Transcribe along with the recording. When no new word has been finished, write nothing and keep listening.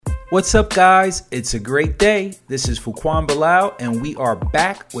What's up, guys? It's a great day. This is Fuquan Bilal, and we are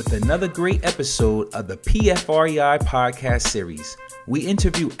back with another great episode of the PFREI podcast series. We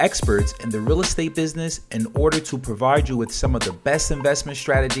interview experts in the real estate business in order to provide you with some of the best investment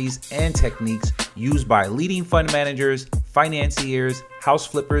strategies and techniques used by leading fund managers, financiers, house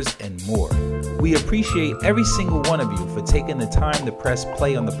flippers, and more. We appreciate every single one of you for taking the time to press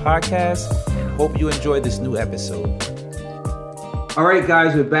play on the podcast and hope you enjoy this new episode. All right,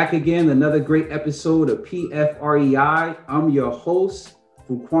 guys, we're back again. Another great episode of PFREI. I'm your host,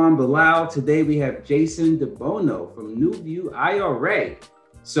 Fuquan Bilal. Today we have Jason DeBono from NuView IRA.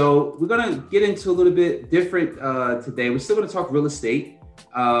 So we're going to get into a little bit different today. We're still going to talk real estate.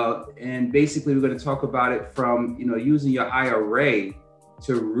 And basically, we're going to talk about it from, using your IRA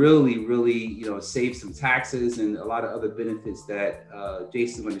to really, save some taxes and a lot of other benefits that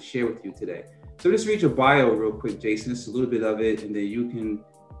Jason's going to share with you today. So just read your bio real quick, Jason, just a little bit of it, and then you can,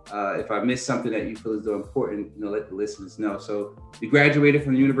 if I miss something that you feel is important, let the listeners know. So you graduated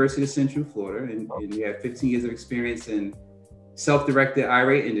from the University of Central Florida, and you have 15 years of experience in self-directed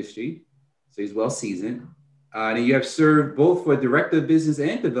IRA industry, so he's well seasoned. And you have served both for Director of Business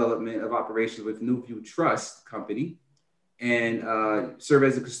and Development of Operations with NuView Trust company, and serve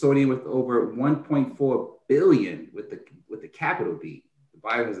as a custodian with over 1.4 billion with the capital B.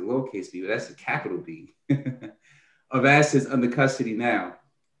 Bio has a lowercase b, but that's a capital B of assets under custody now.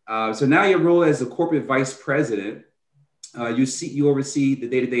 So now your role as a corporate vice president, you oversee the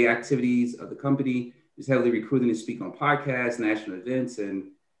day-to-day activities of the company. Is heavily recruiting to speak on podcasts, national events,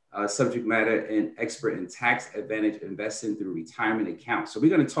 and subject matter and expert in tax advantage investing through retirement accounts. So we're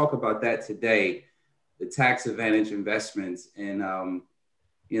going to talk about that today, the tax advantage investments, and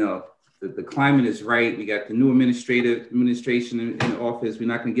the climate is right. We got the new administration in office. We're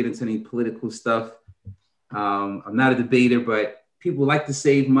not going to get into any political stuff. I'm not a debater, but people like to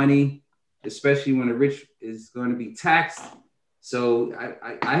save money, especially when the rich is going to be taxed. So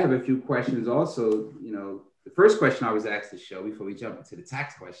I have a few questions also. The first question I always ask the show before we jump into the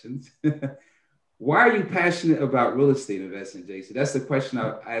tax questions. Why are you passionate about real estate investing, Jason? That's the question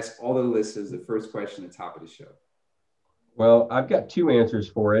I ask all the listeners, the first question at the top of the show. Well, I've got two answers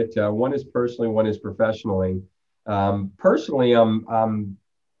for it. One is personally, one is professionally. Personally, I'm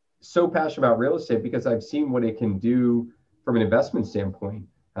so passionate about real estate because I've seen what it can do from an investment standpoint.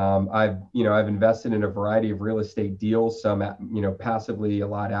 I've invested in a variety of real estate deals, some passively, a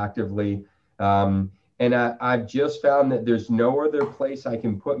lot actively, and I've just found that there's no other place I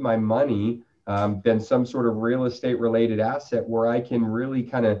can put my money than some sort of real estate related asset where I can really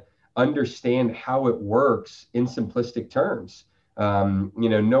kind of understand how it works in simplistic terms.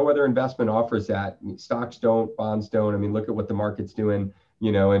 No other investment offers that. Stocks don't, bonds don't. I mean, look at what the market's doing,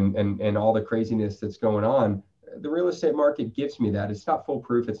 and all the craziness that's going on. The real estate market gives me that. It's not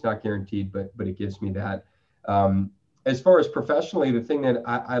foolproof. It's not guaranteed, but it gives me that. As far as professionally, the thing that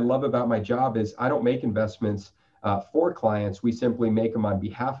I love about my job is I don't make investments for clients. We simply make them on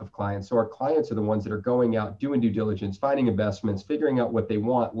behalf of clients. So our clients are the ones that are going out, doing due diligence, finding investments, figuring out what they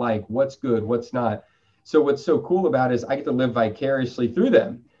want, like what's good, what's not. So what's so cool about it is I get to live vicariously through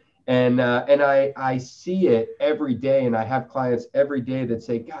them. And I see it every day. And I have clients every day that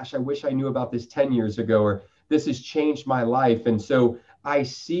say, gosh, I wish I knew about this 10 years ago, or this has changed my life. And so I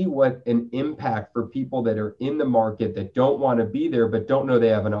see what an impact for people that are in the market that don't want to be there, but don't know they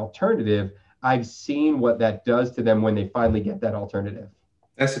have an alternative. I've seen what that does to them when they finally get that alternative.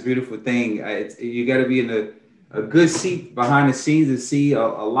 That's a beautiful thing. You got to be in a good seat behind the scenes to see a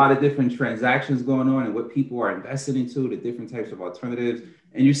lot of different transactions going on and what people are investing into, the different types of alternatives.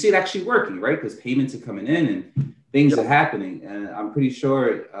 And you see it actually working, right? Because payments are coming in and things are happening. And I'm pretty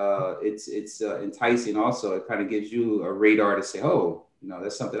sure it's enticing also. It kind of gives you a radar to say, oh,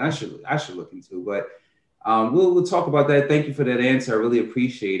 that's something I should look into. But we'll talk about that. Thank you for that answer. I really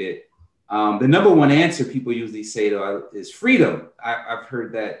appreciate it. The number one answer people usually say though is freedom. I've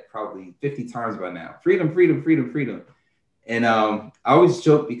heard that probably 50 times by now. Freedom, freedom, freedom, freedom. And I always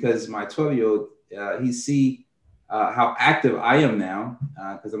joke because my 12-year-old, he see how active I am now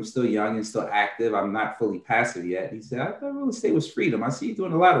because I'm still young and still active. I'm not fully passive yet. He said, I thought real estate was freedom. I see you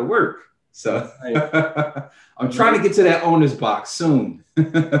doing a lot of work. So I'm trying to get to that owner's box soon.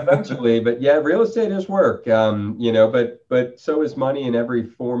 Eventually, but yeah, real estate is work, but so is money in every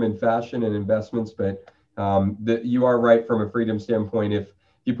form and fashion and investments. But you are right from a freedom standpoint. If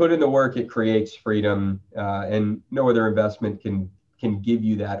you put in the work, it creates freedom, and no other investment can give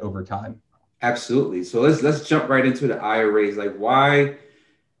you that over time. Absolutely. So let's jump right into the IRAs. Like, why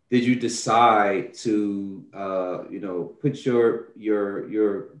did you decide to put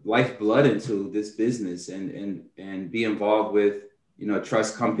your lifeblood into this business and be involved with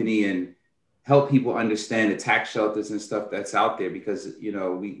trust company and help people understand the tax shelters and stuff that's out there, because,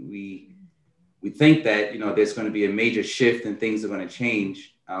 we think that, there's going to be a major shift and things are going to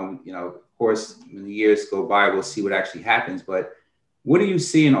change. Of course, when the years go by, we'll see what actually happens. But what are you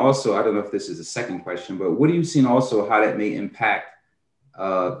seeing also? I don't know if this is a second question, but what are you seeing also how that may impact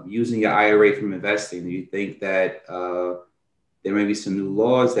using your IRA from investing? Do you think that there may be some new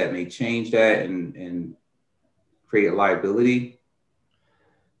laws that may change that and create a liability?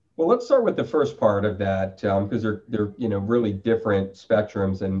 Well, let's start with the first part of that, because they're really different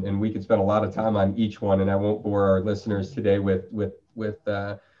spectrums, and we could spend a lot of time on each one, and I won't bore our listeners today with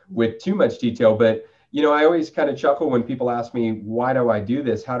too much detail. But I always kind of chuckle when people ask me, why do I do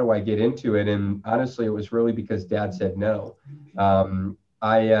this? How do I get into it? And honestly, it was really because Dad said no.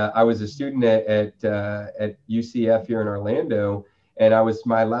 I was a student at UCF here in Orlando, and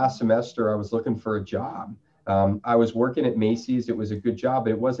my last semester, I was looking for a job. I was working at Macy's. It was a good job,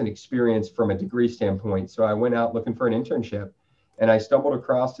 but it wasn't experience from a degree standpoint. So I went out looking for an internship, and I stumbled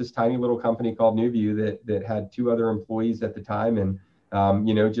across this tiny little company called NuView that had 2 other employees at the time, and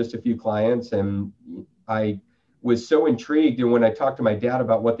just a few clients. And I was so intrigued. And when I talked to my dad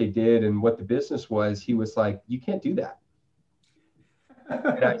about what they did and what the business was, he was like, "You can't do that."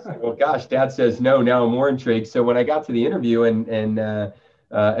 And I said, "Well, gosh, Dad says no. Now I'm more intrigued." So when I got to the interview and the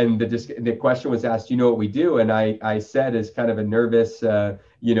question was asked, "You know what we do?" And I said, as kind of a nervous,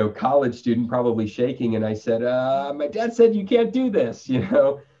 college student, probably shaking, and I said, "My dad said you can't do this,"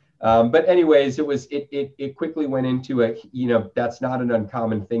 But anyways, it quickly went into that's not an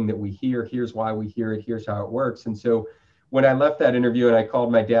uncommon thing that we hear. Here's why we hear it. Here's how it works. And so when I left that interview and I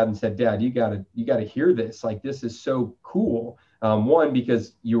called my dad and said, "Dad, you gotta hear this. Like, this is so cool." One,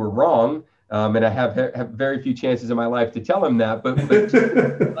 because you were wrong. And I have very few chances in my life to tell him that, but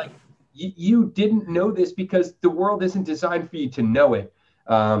like you didn't know this because the world isn't designed for you to know it.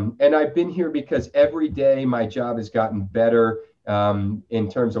 And I've been here because every day my job has gotten better in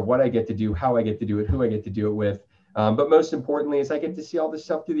terms of what I get to do, how I get to do it, who I get to do it with. But most importantly is I get to see all this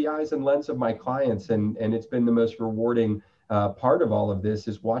stuff through the eyes and lens of my clients. And it's been the most rewarding part of all of this,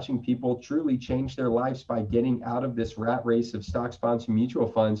 is watching people truly change their lives by getting out of this rat race of stock sponsored mutual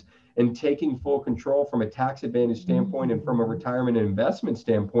funds and taking full control from a tax advantage standpoint and from a retirement and investment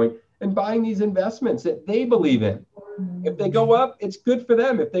standpoint, and buying these investments that they believe in. If they go up, it's good for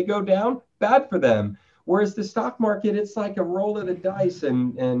them. If they go down, bad for them. Whereas the stock market, it's like a roll of the dice.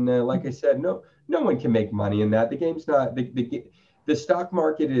 And like I said, no one can make money in that. The game's not, the stock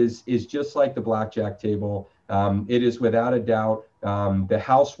market is just like the blackjack table. It is without a doubt, the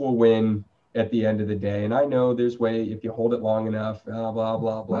house will win at the end of the day. And I know there's way, if you hold it long enough, blah, blah,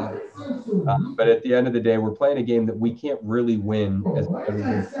 blah. But at the end of the day, we're playing a game that we can't really win as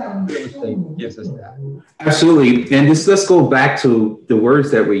real estate gives us that. Absolutely. And let's go back to the words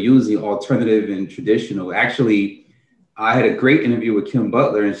that we're using, alternative and traditional. Actually, I had a great interview with Kim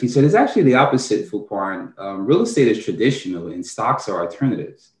Butler, and she said it's actually the opposite, Fuquan. Real estate is traditional and stocks are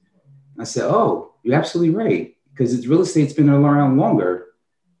alternatives. I said, oh, you're absolutely right, because real estate's been around longer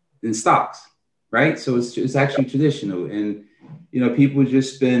than stocks, right? So it's actually traditional. And, people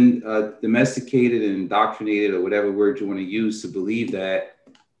just been domesticated and indoctrinated, or whatever word you want to use, to believe that,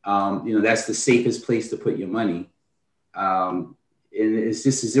 that's the safest place to put your money. And it's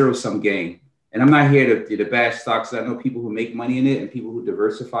just a zero-sum game. And I'm not here to bash stocks. I know people who make money in it and people who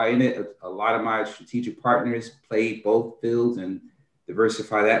diversify in it. A lot of my strategic partners play both fields and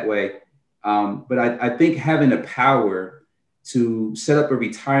diversify that way. But I think having the power to set up a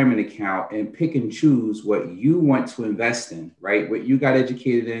retirement account and pick and choose what you want to invest in, right? What you got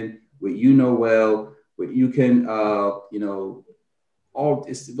educated in, what you know well, what you can, real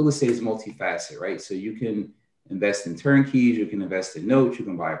estate is multifaceted, right? So you can invest in turnkeys, you can invest in notes, you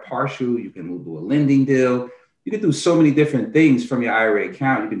can buy a partial, you can do a lending deal. You can do so many different things from your IRA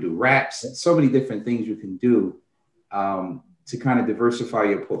account. You can do wraps, so many different things you can do to kind of diversify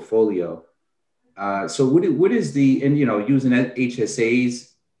your portfolio. So what is using HSAs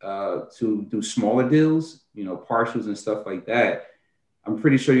to do smaller deals, partials and stuff like that. I'm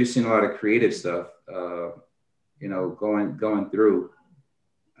pretty sure you've seen a lot of creative stuff, going through.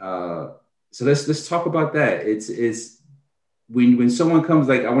 So let's talk about that. It's when someone comes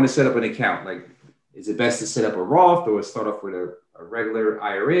like, I want to set up an account, like, is it best to set up a Roth or start off with a regular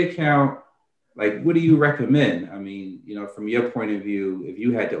IRA account? Like, what do you recommend? I mean, from your point of view, if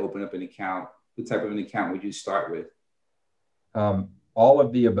you had to open up an account, what type of an account would you start with? All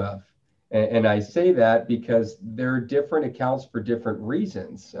of the above. And I say that because there are different accounts for different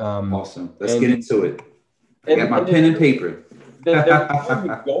reasons. Awesome. Let's get into it. I got my pen and paper. the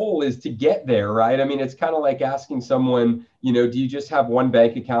retirement goal is to get there, right? I mean, it's kind of like asking someone, do you just have one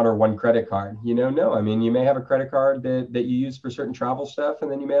bank account or one credit card? No. I mean, you may have a credit card that you use for certain travel stuff,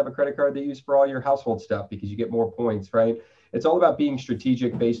 and then you may have a credit card that you use for all your household stuff because you get more points, right? It's all about being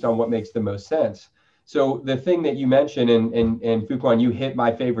strategic based on what makes the most sense. So the thing that you mentioned, and Fuquan, you hit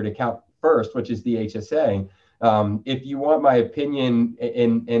my favorite account first, which is the HSA. If you want my opinion,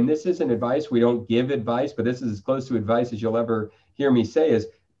 and this isn't advice, we don't give advice, but this is as close to advice as you'll ever hear me say, is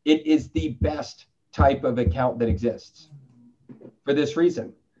it is the best type of account that exists for this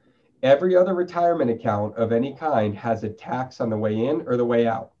reason. Every other retirement account of any kind has a tax on the way in or the way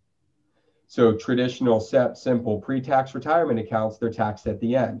out. So traditional, simple pre-tax retirement accounts, they're taxed at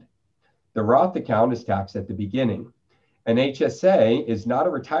the end. The Roth account is taxed at the beginning. An HSA is not a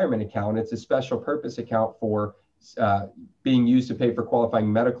retirement account. It's a special purpose account for being used to pay for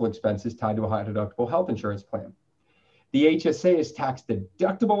qualifying medical expenses tied to a high deductible health insurance plan. The HSA is tax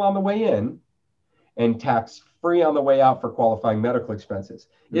deductible on the way in and tax free on the way out for qualifying medical expenses.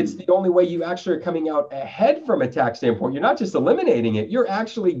 It's the only way you actually are coming out ahead from a tax standpoint. You're not just eliminating it, you're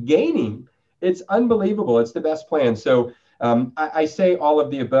actually gaining. It's unbelievable. It's the best plan. So I say all of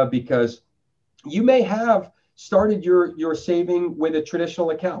the above because you may have started your saving with a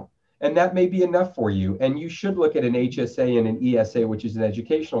traditional account, and that may be enough for you. And you should look at an HSA and an ESA, which is an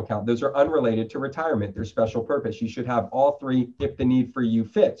educational account. Those are unrelated to retirement. They're special purpose. You should have all three if the need for you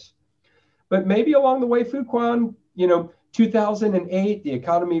fits. But maybe along the way, Fuquan, 2008, the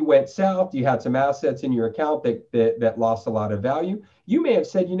economy went south. You had some assets in your account that lost a lot of value. You may have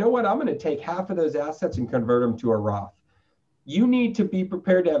said, you know what, I'm going to take half of those assets and convert them to a Roth. You need to be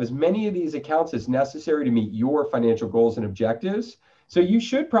prepared to have as many of these accounts as necessary to meet your financial goals and objectives. So you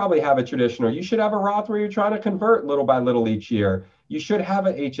should probably have a traditional. You should have a Roth where you're trying to convert little by little each year. You should have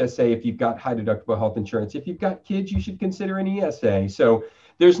an HSA if you've got high deductible health insurance. If you've got kids, you should consider an ESA. So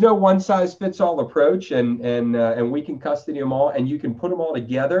there's no one size fits all approach, and we can custody them all, and you can put them all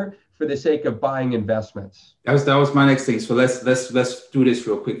together for the sake of buying investments. That was my next thing. So let's do this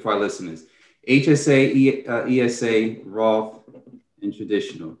real quick for our listeners. HSA, ESA, Roth, and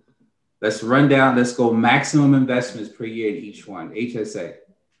traditional. Let's run down. Let's go maximum investments per year in each one. HSA.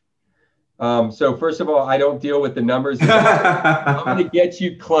 So first of all, I don't deal with the numbers. I'm going to get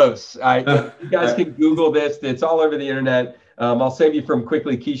you close. You guys can Google this. It's all over the internet. I'll save you from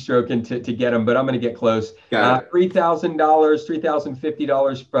quickly keystroking to get them, but I'm going to get close. $3,000,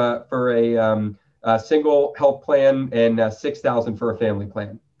 $3,050 for a single health plan, and $6,000 for a family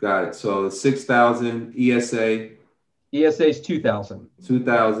plan. Got it. So 6,000 ESA. ESA is 2,000.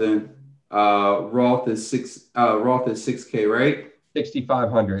 2,000. Roth is 6K, right?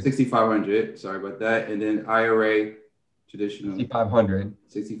 6,500. 6,500. Sorry about that. And then IRA, traditional. 6,500.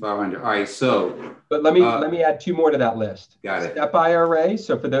 6,500. All right. So, but let me add two more to that list. Got it. SEP IRA.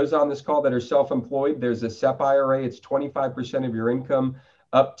 So for those on this call that are self-employed, there's a SEP IRA. It's 25% of your income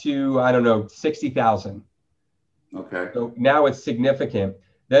up to, I don't know, 60,000. Okay. So now it's significant.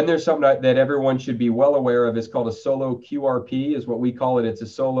 Then there's something that everyone should be well aware of. It's called a solo QRP is what we call it. It's a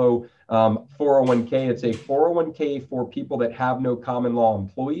solo 401k. It's a 401k for people that have no common law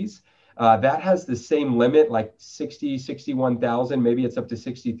employees. That has the same limit, like 61,000. Maybe it's up to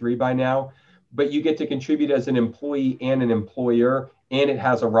 63 by now. But you get to contribute as an employee and an employer, and it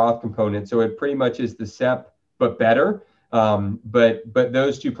has a Roth component. So it pretty much is the SEP, but better. But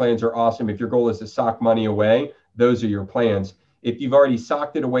those two plans are awesome. If your goal is to sock money away, those are your plans. If you've already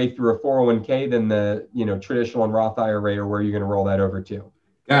socked it away through a 401k, then the traditional and Roth IRA are where you're going to roll that over to.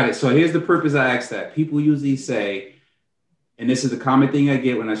 Got it. So here's the purpose I asked that. People usually say, and this is the common thing I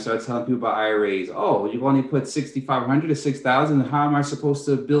get when I start telling people about IRAs. Oh, you've only put 6,500 to 6,000. How am I supposed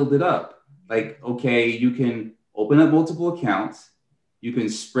to build it up? Like, okay, you can open up multiple accounts. You can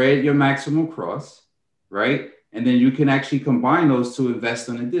spread your maximum across, right? And then you can actually combine those to invest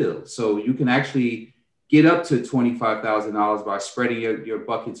in a deal. So you can actually get up to $25,000 by spreading your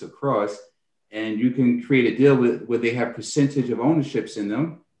buckets across, and you can create a deal where they have percentage of ownerships in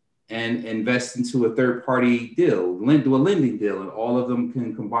them and invest into a third party deal, do a lending deal, and all of them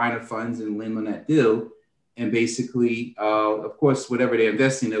can combine the funds and lend on that deal. And basically, of course, whatever they're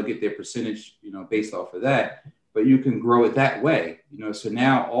investing, they'll get their percentage, based off of that. But you can grow it that way, So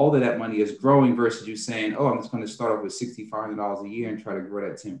now all of that money is growing versus you saying, "Oh, I'm just going to start off with $6,500 a year and try to grow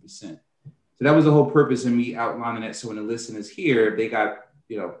that 10%." So that was the whole purpose of me outlining that. So when the listeners here, if they got,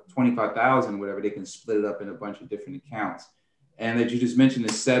 25,000, whatever, they can split it up in a bunch of different accounts. And that you just mentioned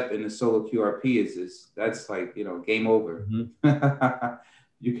the SEP and the solo QRP that's like, game over. Mm-hmm.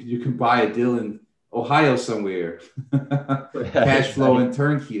 You can buy a deal in Ohio somewhere, cash flow and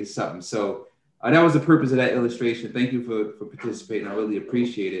turnkey or something. So That was the purpose of that illustration. Thank you for participating. I really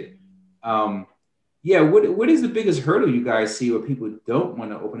appreciate it. Yeah, what is the biggest hurdle you guys see where people don't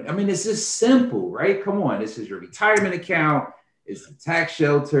want to open it? I mean, it's just simple, right? Come on, this is your retirement account. It's the tax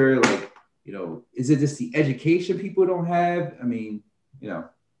shelter. Like, is it just the education people don't have? I mean,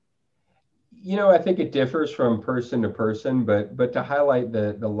 I think it differs from person to person, but to highlight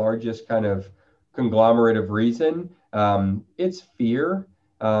the largest kind of conglomerate of reason, it's fear.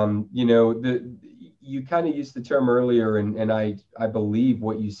 You kind of used the term earlier, and I believe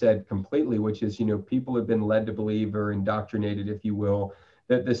what you said completely, which is, people have been led to believe, or indoctrinated, if you will,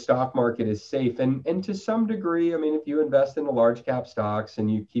 that the stock market is safe. And to some degree, I mean, if you invest in the large cap stocks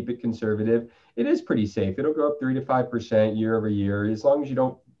and you keep it conservative, it is pretty safe. It'll go up 3 to 5% year over year. As long as you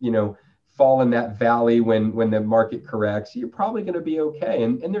don't, fall in that valley when the market corrects, you're probably going to be okay.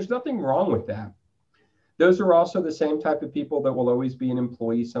 And there's nothing wrong with that. Those are also the same type of people that will always be an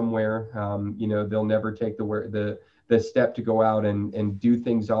employee somewhere. They'll never take the step to go out and do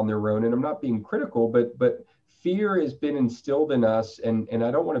things on their own. And I'm not being critical, but fear has been instilled in us. And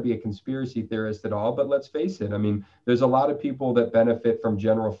I don't want to be a conspiracy theorist at all, but let's face it. I mean, there's a lot of people that benefit from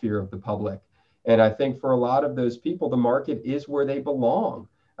general fear of the public. And I think for a lot of those people, the market is where they belong.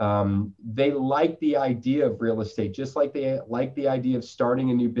 They like the idea of real estate, just like they like the idea of starting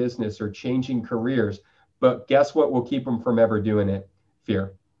a new business or changing careers. But guess what will keep them from ever doing it?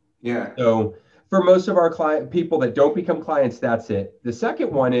 Fear. Yeah. So for most of our people that don't become clients, that's it. The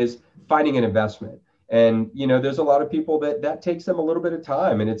second one is finding an investment. And, there's a lot of people that takes them a little bit of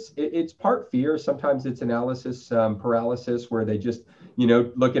time, and it's part fear. Sometimes it's analysis paralysis, where they just,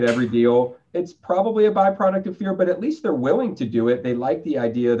 look at every deal. It's probably a byproduct of fear, but at least they're willing to do it. They like the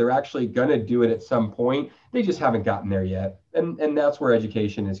idea. They're actually going to do it at some point. They just haven't gotten there yet. And that's where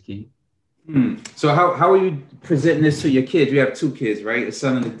education is key. So how are you presenting this to your kids? You have 2 kids, right? A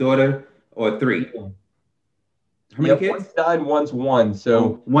son and a daughter, or 3? How many kids? One's 9, one's 1.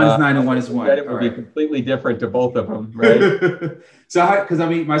 So one's 9 and one is 1. It would be completely different to both of them, right? So, because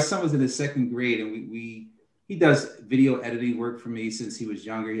my son was in his 2nd grade, and he does video editing work for me since he was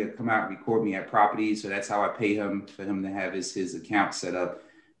younger. He'll come out and record me at properties, so that's how I pay him, for him to have his account set up.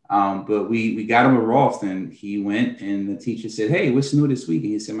 But we got him a Roth, and he went, and the teacher said, "Hey, what's new this week?"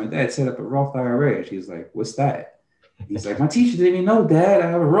 And he said, "My dad set up a Roth IRA." She was like, "What's that?" He's like, "My teacher didn't even know, Dad, I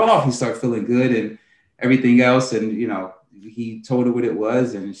have a Roth." He started feeling good and everything else. And, he told her what it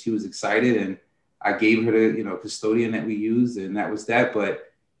was, and she was excited. And I gave her the, custodian that we used, and that was that.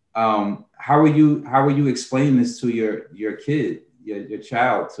 But how are you explaining this to your kid, your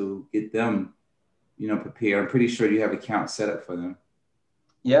child, to get them, prepared? I'm pretty sure you have accounts set up for them.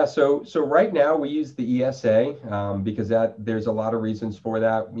 Yeah, so right now we use the ESA because there's a lot of reasons for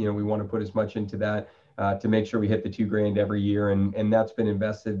that. We want to put as much into that to make sure we hit the $2,000 every year, and that's been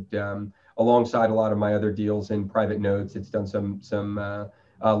invested alongside a lot of my other deals in private notes. It's done some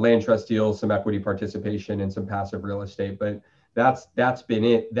land trust deals, some equity participation, and some passive real estate. But that's been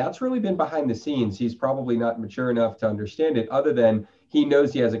it. That's really been behind the scenes. He's probably not mature enough to understand it, other than he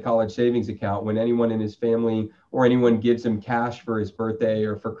knows he has a college savings account. When anyone in his family or anyone gives him cash for his birthday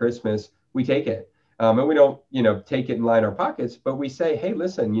or for Christmas, we take it. And we don't, take it and line our pockets, but we say, hey,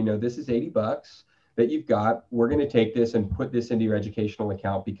 listen, this is $80 that you've got. We're going to take this and put this into your educational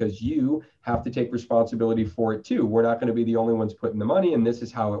account because you have to take responsibility for it too. We're not going to be the only ones putting the money, and this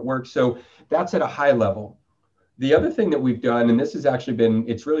is how it works. So that's at a high level. The other thing that we've done, and this has actually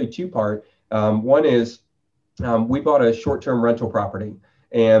it's really 2-part. One is we bought a short-term rental property,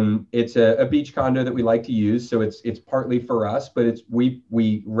 and it's a beach condo that we like to use. So it's partly for us, but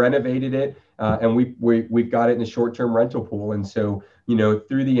we renovated it and we've got it in a short-term rental pool. And so,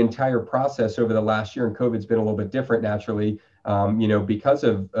 through the entire process over the last year, and COVID's been a little bit different naturally, because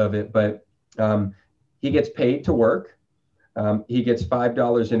of it, but he gets paid to work. He gets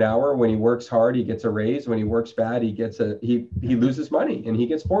 $5 an hour. When he works hard, he gets a raise. When he works bad, he loses money, and he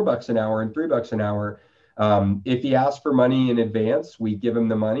gets $4 an hour and $3 an hour. If he asks for money in advance, we give him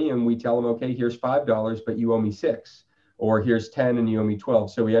the money and we tell him, okay, here's $5, but you owe me $6, or here's 10 and you owe me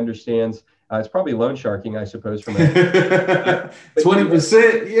 12. So he understands. It's probably loan sharking, I suppose, from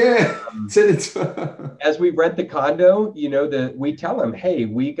 20%. Yeah. As we rent the condo, we tell him, hey,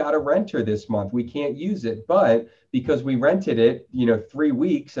 we got a renter this month. We can't use it, but because we rented it, 3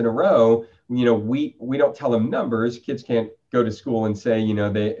 weeks in a row, we don't tell them numbers. Kids can't go to school and say,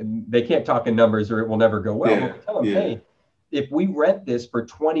 they can't talk in numbers or it will never go well. Yeah. But we tell them, hey, if we rent this for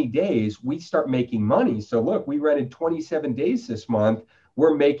 20 days, we start making money. So look, we rented 27 days this month.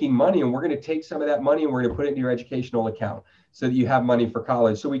 We're making money, and we're going to take some of that money and we're going to put it into your educational account so that you have money for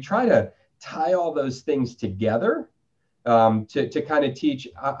college. So we try to tie all those things together to kind of teach.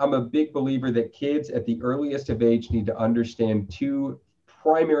 I'm a big believer that kids at the earliest of age need to understand two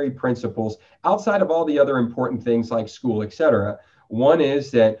primary principles outside of all the other important things like school, et cetera. One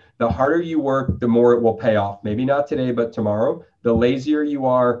is that the harder you work, the more it will pay off. Maybe not today, but tomorrow. The lazier you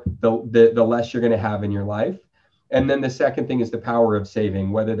are, the less you're going to have in your life. And then the second thing is the power of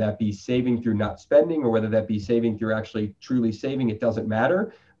saving, whether that be saving through not spending or whether that be saving through actually truly saving, it doesn't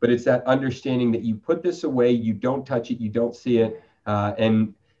matter. But it's that understanding that you put this away, you don't touch it, you don't see it.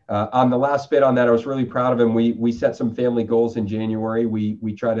 And on the last bit on that, I was really proud of him. We set some family goals in January.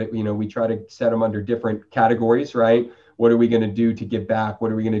 We try to set them under different categories, right? What are we going to do to give back?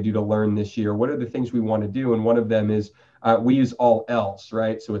 What are we going to do to learn this year? What are the things we want to do? And one of them is we use all else,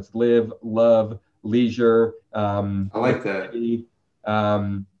 right? So it's live, love, leisure. I like that.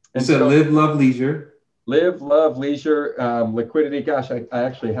 And so live, love, leisure. Live, love, leisure, liquidity. Gosh, I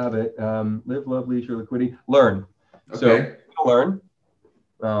actually have it. Live, love, leisure, liquidity, learn. Okay. So learn,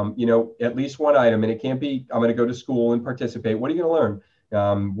 at least one item, and it can't be, I'm going to go to school and participate. What are you going to learn?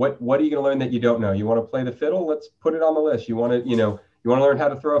 What are you going to learn that you don't know? You want to play the fiddle? Let's put it on the list. You want to learn how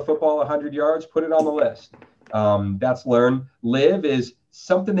to throw a football 100 yards? Put it on the list. That's learn. Live is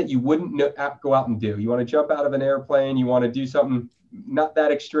something that you wouldn't go out and do. You want to jump out of an airplane. You want to do something not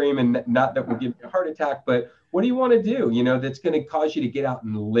that extreme and not that will give you a heart attack, but what do you want to do? That's going to cause you to get out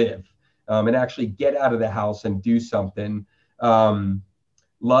and live and actually get out of the house and do something.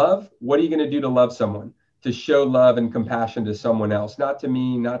 Love, what are you going to do to love someone? To show love and compassion to someone else, not to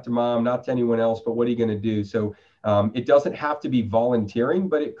me, not to mom, not to anyone else, but what are you going to do? So it doesn't have to be volunteering,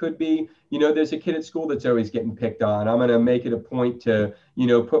 but it could be, there's a kid at school that's always getting picked on. I'm going to make it a point to,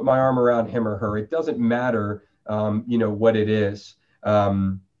 put my arm around him or her. It doesn't matter, what it is.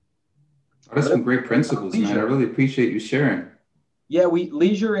 That's some great principles, man. I really appreciate you sharing. Yeah,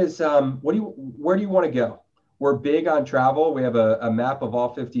 leisure is, where do you want to go? We're big on travel. We have a map of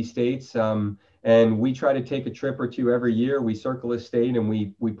all 50 states. And we try to take a trip or two every year. We circle a state and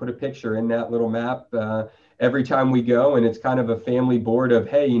we put a picture in that little map every time we go. And it's kind of a family board of,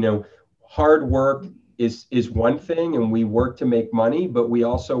 hey, hard work is one thing, and we work to make money, but we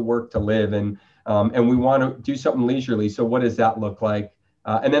also work to live, and we want to do something leisurely. So what does that look like?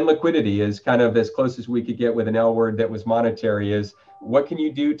 And then liquidity is kind of as close as we could get with an L word that was monetary. Is what can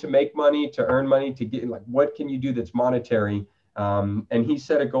you do to make money, to earn money, to get, like, what can you do that's monetary? And he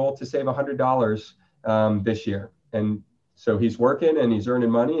set a goal to save $100 this year. And so he's working and he's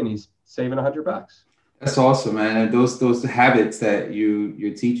earning money and he's saving $100. That's awesome, man. And those habits that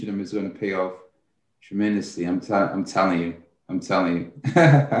you're teaching them is going to pay off tremendously. I'm telling you.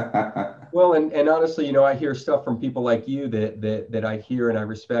 Well, and honestly, I hear stuff from people like you that I hear, and I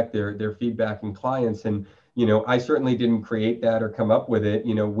respect their feedback and clients. And, I certainly didn't create that or come up with it.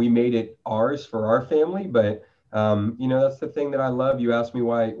 We made it ours for our family, but that's the thing that I love. You asked me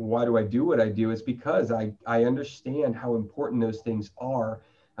why do I do what I do? It's because I understand how important those things are.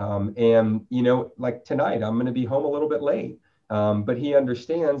 And, like tonight, I'm going to be home a little bit late. But he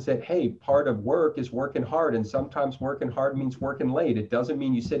understands that, hey, part of work is working hard. And sometimes working hard means working late. It doesn't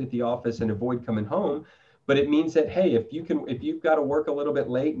mean you sit at the office and avoid coming home. But it means that, hey, if you've got to work a little bit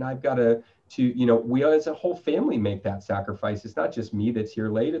late and I've got to we as a whole family make that sacrifice. It's not just me that's here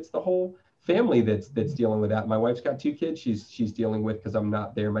late. It's the whole family that's dealing with that. My wife's got 2 kids she's dealing with because I'm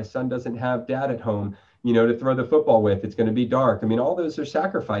not there. My son doesn't have dad at home, to throw the football with. It's going to be dark. I mean, all those are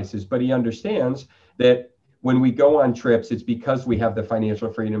sacrifices, but he understands that when we go on trips, it's because we have the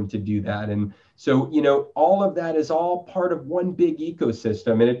financial freedom to do that. And so, all of that is all part of one big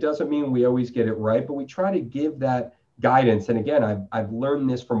ecosystem. And it doesn't mean we always get it right, but we try to give that guidance. And again, I've learned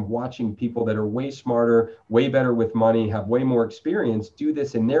this from watching people that are way smarter, way better with money, have way more experience, do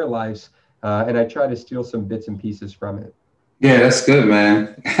this in their lives. And I try to steal some bits and pieces from it. Yeah, that's good,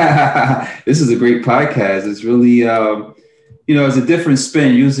 man. This is a great podcast. It's really, it's a different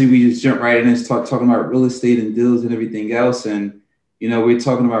spin. Usually we just jump right in and talking about real estate and deals and everything else. And, we're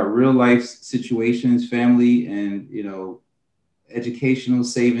talking about real life situations, family, and, educational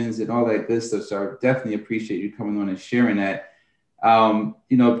savings and all that good stuff. So I definitely appreciate you coming on and sharing that.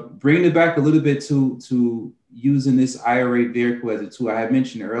 Bringing it back a little bit to using this IRA vehicle as a tool. I had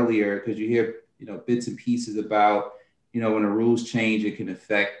mentioned earlier, because you hear, bits and pieces about, when the rules change, it can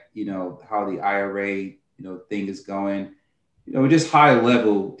affect, how the IRA, thing is going. Just high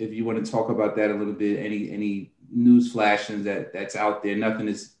level, if you want to talk about that a little bit, any news flashes that's out there. Nothing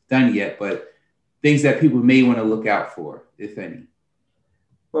is done yet, but things that people may want to look out for, if any.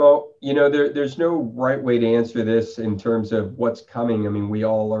 Well, there's no right way to answer this in terms of what's coming. I mean,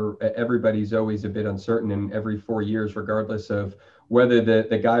 everybody's always a bit uncertain, and every 4 years, regardless of whether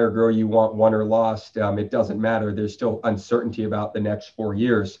the guy or girl you want won or lost, it doesn't matter. There's still uncertainty about the next 4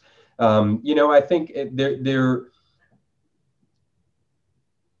 years. I think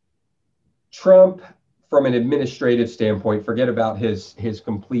Trump, from an administrative standpoint, forget about his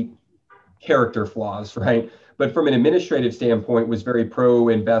complete character flaws, right? But from an administrative standpoint, was very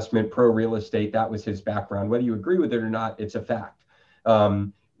pro-investment, pro-real estate. That was his background. Whether you agree with it or not, it's a fact.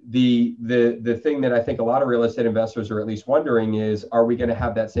 The thing that I think a lot of real estate investors are at least wondering is, are we going to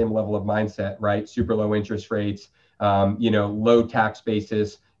have that same level of mindset, right? Super low interest rates, low tax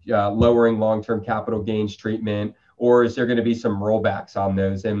basis, lowering long-term capital gains treatment, or is there going to be some rollbacks on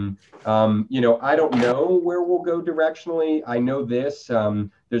those? And, I don't know where we'll go directionally. I know this,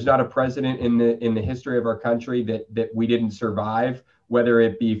 there's not a president in the history of our country that we didn't survive, whether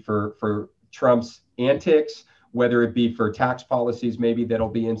it be for Trump's antics, whether it be for tax policies maybe that'll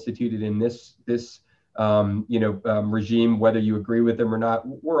be instituted in this regime, whether you agree with them or not.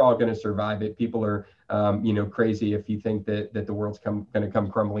 We're all going to survive it. People are crazy if you think that the world's going to come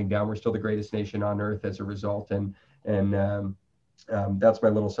crumbling down. We're still the greatest nation on earth as a result, and that's my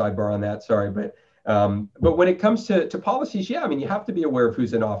little sidebar on that. Sorry, but when it comes to policies, you have to be aware of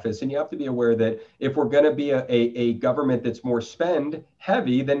who's in office, and you have to be aware that if we're going to be a government that's more spend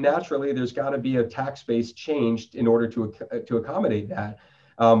heavy, then naturally there's got to be a tax base changed in order to accommodate that.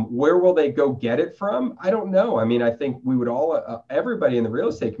 Where will they go get it from? I don't know. I think we would all, everybody in the real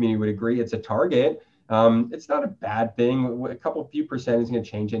estate community would agree it's a target. It's not a bad thing. A few percent isn't going to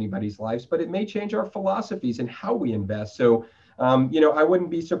change anybody's lives, but it may change our philosophies and how we invest. So, I wouldn't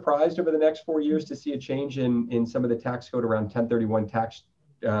be surprised over the next 4 years to see a change in some of the tax code around 1031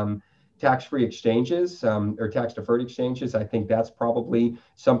 tax-free exchanges or tax-deferred exchanges. I think that's probably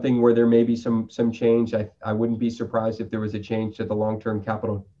something where there may be some change. I wouldn't be surprised if there was a change to the long-term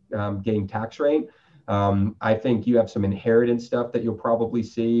capital gain tax rate. I think you have some inheritance stuff that you'll probably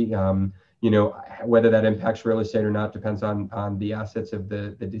see. Whether that impacts real estate or not depends on the assets of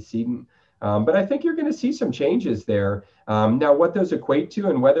the decedent. But I think you're going to see some changes there. Now, what those equate to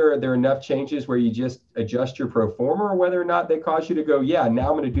and whether there are enough changes where you just adjust your pro forma, or whether or not they cause you to go, yeah, now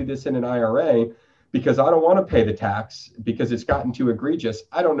I'm going to do this in an IRA because I don't want to pay the tax because it's gotten too egregious.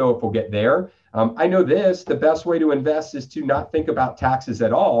 I don't know if we'll get there. I know this, the best way to invest is to not think about taxes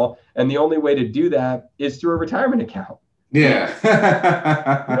at all. And the only way to do that is through a retirement account. Yeah.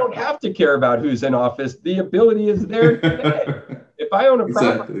 You don't have to care about who's in office. The ability is there today. If I own a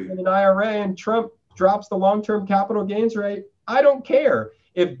property in an IRA and Trump drops the long-term capital gains rate, I don't care.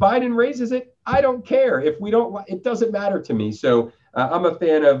 If Biden raises it, I don't care. If we don't, it doesn't matter to me. So I'm a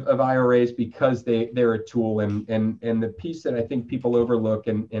fan of IRAs because they're a tool. And the piece that I think people overlook,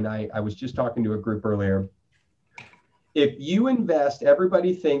 and I was just talking to a group earlier, if you invest,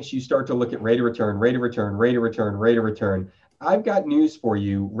 everybody thinks you start to look at rate of return, rate of return, rate of return, rate of return. I've got news for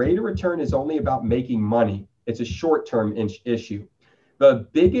you. Rate of return is only about making money. It's a short-term issue. The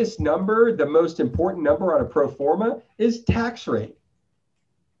biggest number, the most important number on a pro forma is tax rate.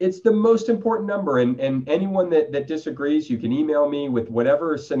 It's the most important number. And anyone that disagrees, you can email me with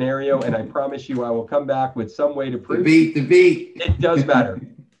whatever scenario, and I promise you I will come back with some way to prove the beat. It does matter.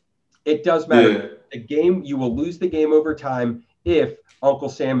 It does matter. Yeah. The game, you will lose the game over time if Uncle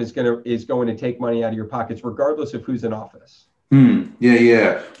Sam is going to take money out of your pockets, regardless of who's in office.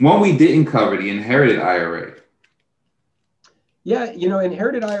 Yeah. One we didn't cover, the inherited IRA. Yeah,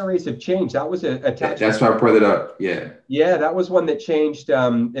 inherited IRAs have changed. That was a tax. That's why I brought it up. Yeah. Yeah, that was one that changed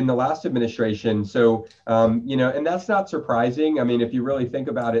in the last administration. So, and that's not surprising. If you really think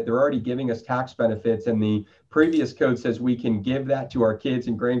about it, they're already giving us tax benefits, and the previous code says we can give that to our kids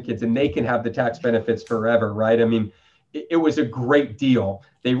and grandkids, and they can have the tax benefits forever, right? It was a great deal.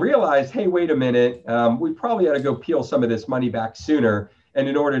 They realized, hey, wait a minute, we probably ought to go peel some of this money back sooner. And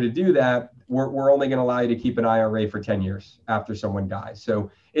in order to do that, we're only going to allow you to keep an IRA for 10 years after someone dies. So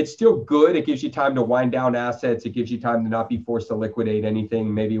it's still good. It gives you time to wind down assets. It gives you time to not be forced to liquidate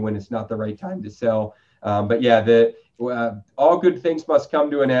anything, maybe when it's not the right time to sell. But yeah, all good things must come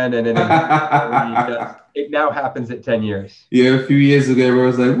to an end. And it now happens at 10 years. Yeah, a few years ago, everyone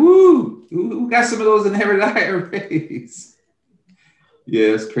was like, woo, who got some of those inherited IRAs?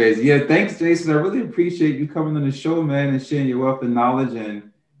 Yeah, it's crazy. Yeah, thanks, Jason. I really appreciate you coming on the show, man, and sharing your wealth of knowledge and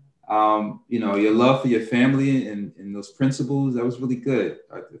your love for your family and those principles. That was really good.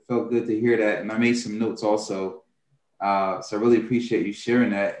 It felt good to hear that. And I made some notes also. So I really appreciate you sharing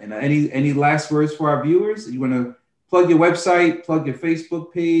that. And any last words for our viewers? You want to plug your website, plug your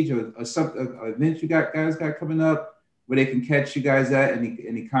Facebook page, or some events you guys got coming up where they can catch you guys at,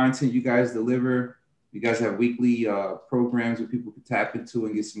 any content you guys deliver? You guys have weekly programs where people can tap into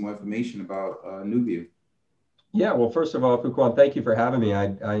and get some more information about NuView. Yeah, well, first of all, Fuquan, thank you for having me.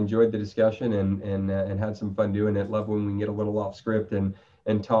 I enjoyed the discussion and had some fun doing it. Love when we can get a little off script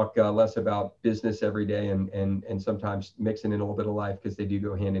and talk less about business every day and sometimes mixing in a little bit of life because they do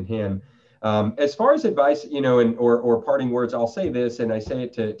go hand in hand. As far as advice, or parting words, I'll say this, and I say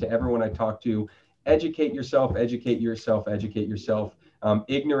it to everyone I talk to: educate yourself, educate yourself, educate yourself.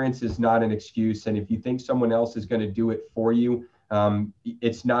 Ignorance is not an excuse, and if you think someone else is going to do it for you,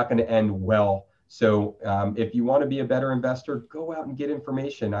 it's not going to end well. So if you want to be a better investor, go out and get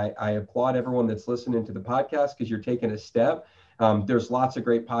information. I applaud everyone that's listening to the podcast because you're taking a step. There's lots of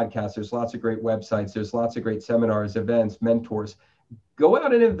great podcasts. There's lots of great websites. There's lots of great seminars, events, mentors. Go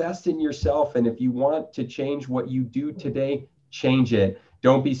out and invest in yourself. And if you want to change what you do today, change it.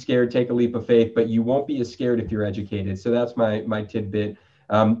 Don't be scared. Take a leap of faith, but you won't be as scared if you're educated. So that's my tidbit.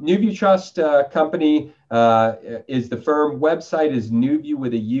 NuView Trust company is the firm. Website is NuView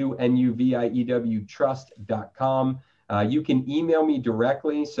with a U, NuView Trust.com. You can email me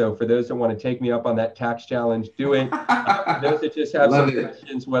directly. So for those that want to take me up on that tax challenge, do it. For those that just have some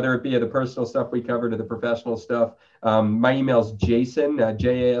questions, whether it be the personal stuff we covered or the professional stuff, my email is Jason,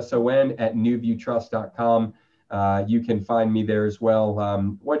 Jason, at NuViewTrust.com. You can find me there as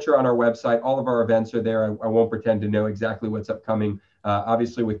well. Once you're on our website, all of our events are there. I won't pretend to know exactly what's upcoming.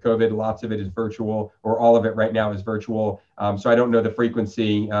 Obviously, with COVID, lots of it is virtual, or all of it right now is virtual. So I don't know the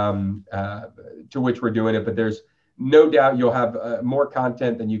frequency to which we're doing it, but there's no doubt you'll have more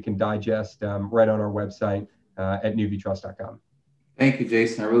content than you can digest right on our website at NuViewTrust.com. Thank you,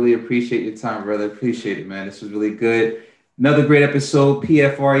 Jason. I really appreciate your time, brother. Appreciate it, man. This was really good. Another great episode,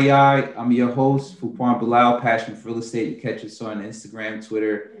 PFREI. I'm your host, Fuquan Bilal, Passion for Real Estate. You catch us on Instagram,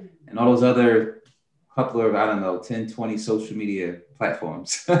 Twitter, and all those other couple of, 10, 20 social media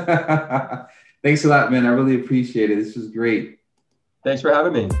platforms. Thanks a lot, man. I really appreciate it. This was great. Thanks for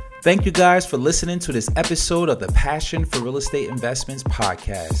having me. Thank you guys for listening to this episode of the Passion for Real Estate Investments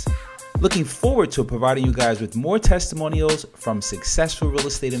podcast. Looking forward to providing you guys with more testimonials from successful real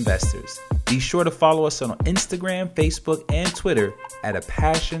estate investors. Be sure to follow us on Instagram, Facebook, and Twitter at a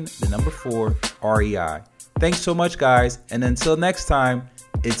passion, 4 REI. Thanks so much, guys. And until next time,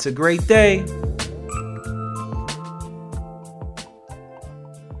 it's a great day.